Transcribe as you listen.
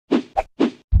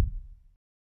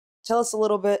Tell us a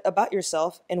little bit about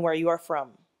yourself and where you are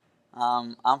from.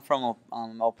 I'm from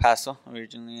El Paso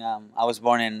originally. I was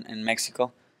born in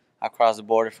Mexico, across the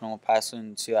border from El Paso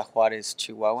in Ciudad Juarez,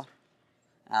 Chihuahua.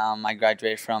 I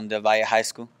graduated from the Valle High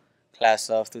School, class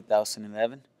of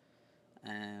 2011,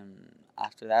 and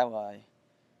after that,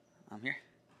 I'm here.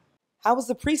 How was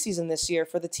the preseason this year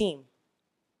for the team?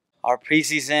 Our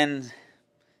preseason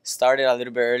started a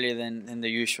little bit earlier than the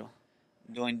usual,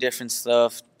 doing different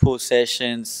stuff, pool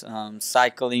sessions,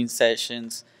 cycling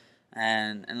sessions,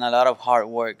 and a lot of hard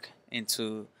work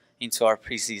into our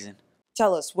preseason.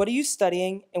 Tell us, what are you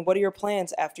studying and what are your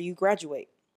plans after you graduate?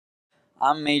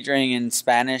 I'm majoring in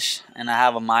Spanish and I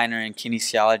have a minor in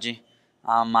kinesiology.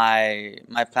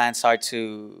 My plans are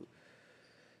to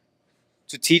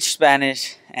teach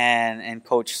Spanish and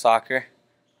coach soccer,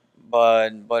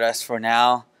 but as for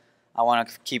now, I want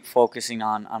to keep focusing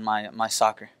on my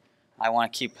soccer. I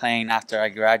want to keep playing after I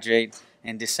graduate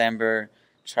in December.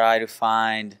 Try to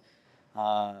find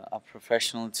a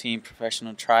professional team,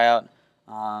 professional tryout.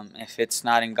 If it's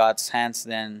not in God's hands,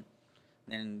 then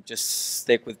just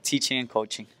stick with teaching and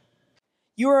coaching.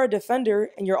 You are a defender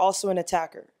and you're also an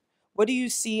attacker. What do you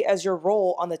see as your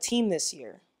role on the team this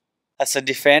year? As a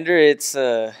defender, it's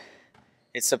a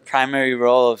primary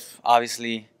role of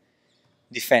obviously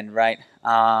defend, right?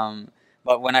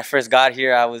 But when I first got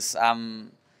here, I was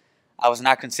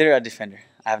not considered a defender.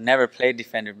 I've never played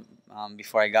defender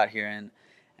before I got here, and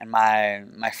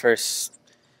my first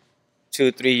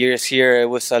 2 3 years here, it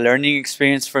was a learning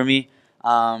experience for me.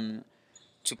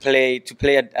 To play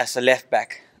as a left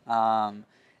back.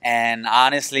 And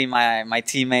honestly, my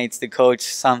teammates, the coach,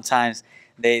 sometimes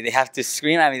they have to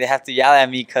scream at me, they have to yell at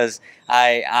me because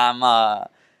I'm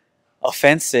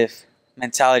offensive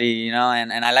mentality,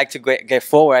 and I like to get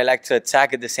forward. I like to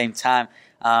attack at the same time,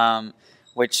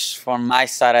 which from my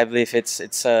side, I believe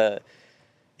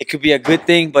it could be a good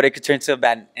thing, but it could turn to a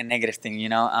bad and negative thing.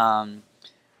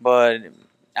 But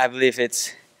I believe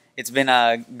it's been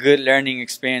a good learning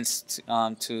experience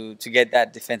to get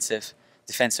that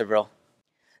defensive role.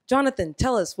 Jonathan,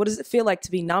 tell us, what does it feel like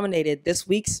to be nominated this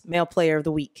week's Male Player of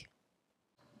the Week?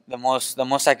 The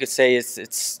most I could say is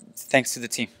it's thanks to the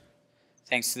team,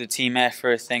 thanks to the team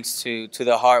effort, thanks to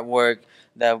the hard work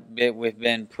that we've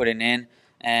been putting in,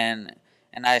 and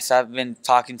as I've been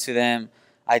talking to them,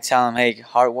 I tell them, hey,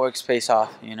 hard work pays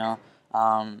off.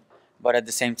 But at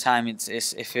the same time, it's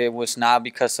if it was not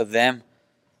because of them,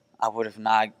 I would have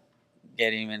not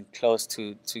get even close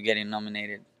to getting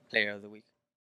nominated Player of the Week.